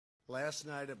Last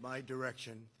night, at my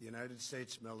direction, the United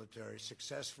States military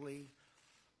successfully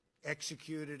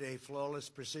executed a flawless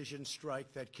precision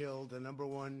strike that killed the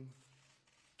 #1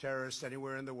 terrorist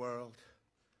anywhere in the world,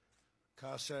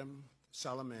 Qassem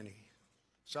Soleimani.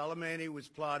 Soleimani was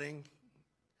plotting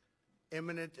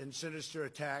imminent and sinister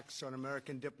attacks on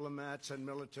American diplomats and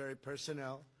military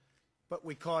personnel, but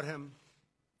we caught him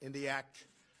in the act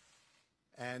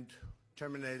and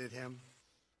terminated him.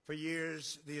 For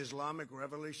years, the Islamic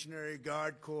Revolutionary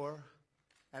Guard Corps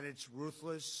and its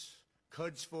ruthless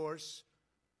Quds Force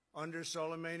under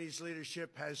Soleimani's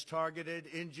leadership has targeted,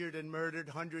 injured, and murdered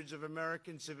hundreds of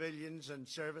American civilians and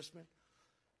servicemen.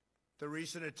 The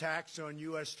recent attacks on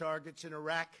U.S. targets in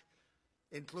Iraq,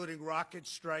 including rocket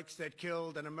strikes that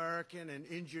killed an American and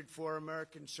injured 4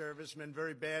 American servicemen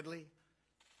very badly,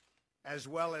 as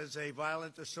well as a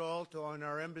violent assault on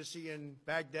our embassy in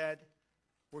Baghdad,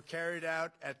 were carried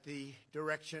out at the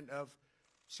direction of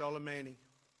Soleimani.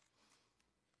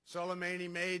 Soleimani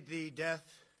made the death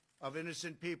of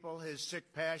innocent people his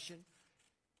sick passion,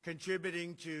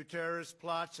 contributing to terrorist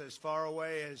plots as far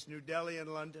away as New Delhi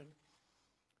and London.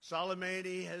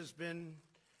 Soleimani has been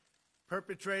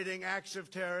perpetrating acts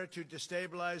of terror to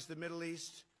destabilize the Middle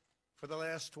East for the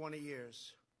last 20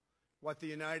 years. What the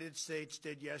United States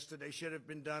did yesterday should have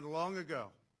been done long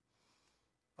ago.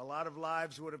 A lot of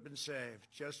lives would have been saved.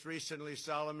 Just recently,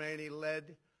 Soleimani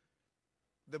led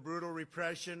the brutal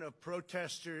repression of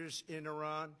protesters in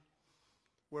Iran,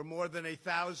 where more than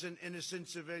 1,000 innocent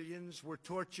civilians were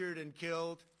tortured and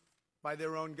killed by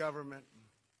their own government.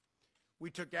 We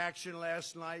took action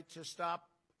last night to stop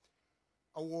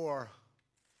a war.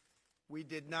 We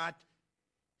did not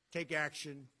take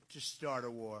action to start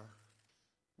a war.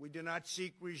 We do not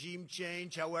seek regime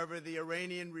change. However, the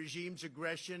Iranian regime's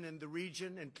aggression in the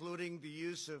region, including the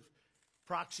use of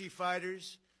proxy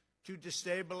fighters to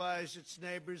destabilize its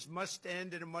neighbors, must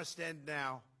end, and it must end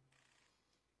now.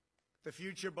 The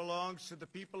future belongs to the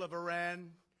people of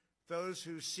Iran, those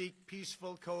who seek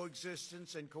peaceful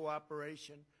coexistence and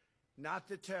cooperation, not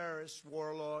the terrorist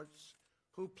warlords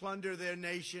who plunder their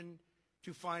nation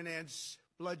to finance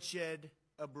bloodshed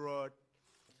abroad.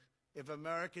 If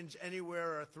Americans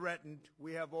anywhere are threatened,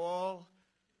 we have all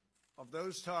of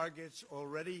those targets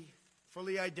already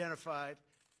fully identified,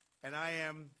 and I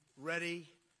am ready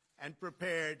and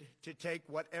prepared to take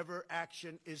whatever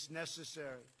action is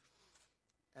necessary.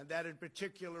 And that in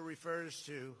particular refers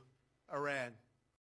to Iran.